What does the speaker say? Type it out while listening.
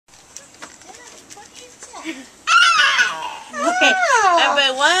Okay,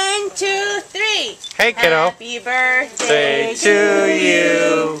 everybody, 1, 2, 3. Hey, kiddo. Happy birthday Say to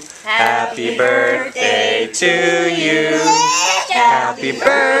you. Happy birthday to you. Happy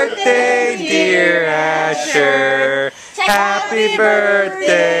birthday, dear Asher. Happy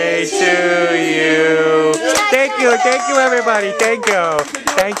birthday to you. Thank you, everybody. Thank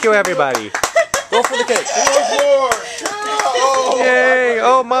you, everybody. Go for the cake. Oh. Yay!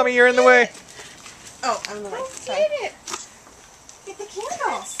 Oh, mommy, you're in the way. Oh, I'm in the way. Sorry. Get it. Get the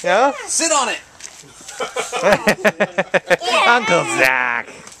candles. Yeah? Sit on it. Uncle Zach.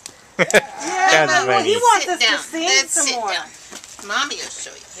 That's Well, funny. he wants us down. to sing Let's some sit more. down. Mommy will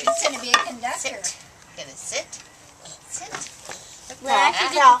show you. It's going to be a conductor. Gonna sit. Sit. Well,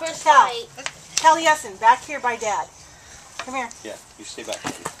 actually, just the first fight. Tell Yesin, back here by Dad. Come here. Yeah, you stay back.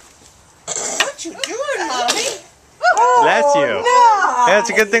 What you doing, Mommy? Bless you. No. Yeah, it's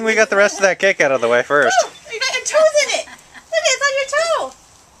a good thing we got the rest of that cake out of the way first. Oh, you got your toes in it. Look, it's on your toe.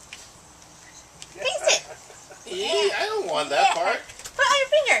 Taste it. I don't want that part. Put it on your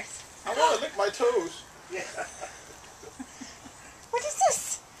fingers. I want to lick my toes. What is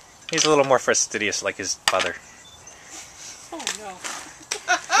this? He's a little more fastidious like his father. Oh, no.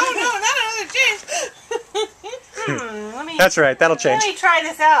 Oh, no, not another cheese. Let me, That's right, that'll change. Let me try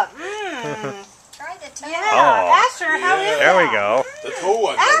this out. Try the toe. Yeah, Oh. Asher, how is There that? we go. The toe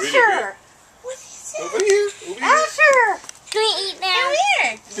ones are really good. Asher! What is it? Over here. Over here. Asher! Do we eat now? Come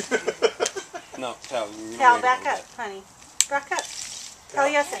here. No, tell. You Cal, wait a back little up, honey. Back up. Tell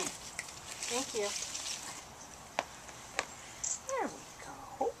Yesin. Thank you. There we go.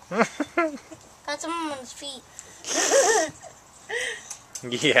 Got some on his feet.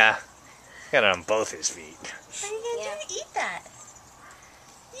 Yeah. Got it on both his feet. How are you going to eat that?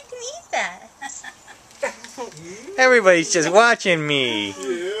 You can eat that. Everybody's just watching me.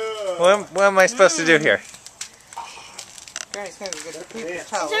 Yeah. What am I supposed to do here? Is there going to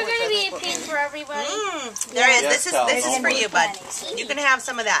be a piece for everybody? There is. Yes, Cal. This is for you, bud. You can have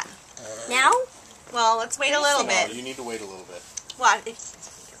some of that. Now? Well, let's wait a little No, bit. you need to wait a little bit. What?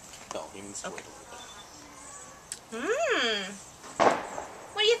 No, he needs to wait a little bit.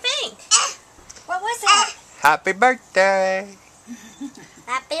 What do you think? What was that? Happy birthday.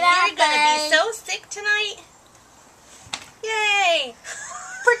 Happy You're birthday. gonna be so sick tonight. Yay!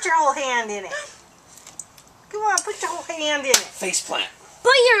 Put your whole hand in it. Come on, put your whole hand in it. Face plant.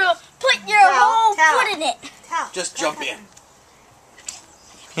 Put your Towel, whole towel. foot in it. Towel. Just jump in.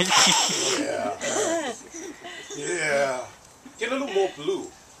 Yeah. Yeah. Get a little more blue.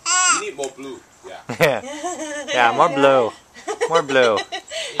 You need more blue. Yeah. Yeah, more blue. More blue.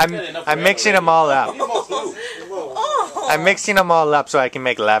 I'm mixing them all You up. need more blue. Oh! I'm mixing them all up so I can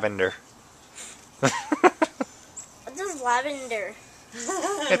make lavender. What is lavender?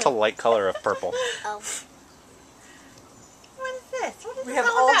 It's a light color of purple. Oh. What is this? What is We this have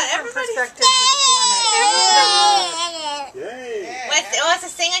all all about? different Everybody's... perspectives with the Yay. What's to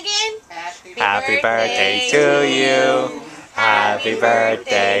sing again? Happy birthday to you. Happy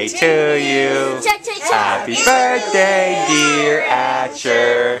birthday to you. Happy birthday, dear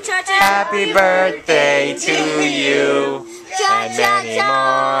Asher. Happy birthday to you. And many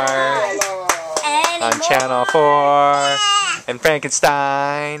more. On Channel 4. And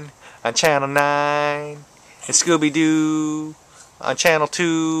Frankenstein. On Channel 9. And Scooby-Doo. On Channel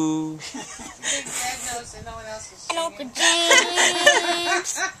 2. And Uncle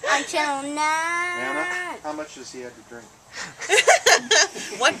James on Channel 9. Anna, how much does he have to drink?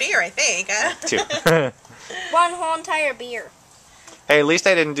 One beer, I think. 2. One whole entire beer. Hey, at least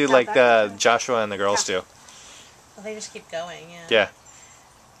I didn't do like Joshua and the girls do. Well, they just keep going, yeah. Yeah.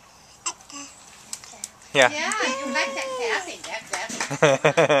 Yeah. Yeah, you like that tapping. That's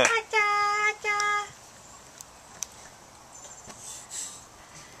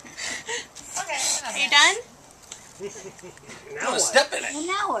Okay. Are you done? I'm gonna step in it. Well,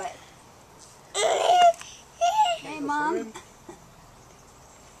 now what? Hey, Mom.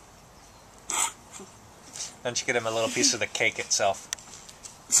 Why don't you get him a little piece of the cake itself?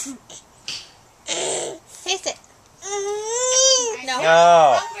 Taste it. No.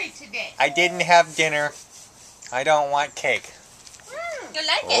 No, Hungry today. I didn't have dinner. I don't want cake. You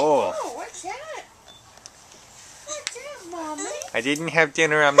like it? Oh, What's that? What's that, Mommy? I didn't have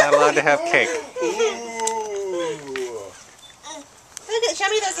dinner. I'm not allowed to have cake. Look at, show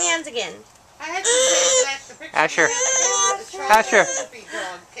me those hands again. Asher, Asher,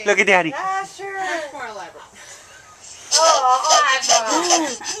 look at Daddy. Asher.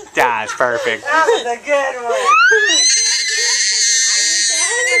 That's perfect. That was a good one.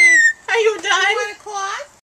 Are you done?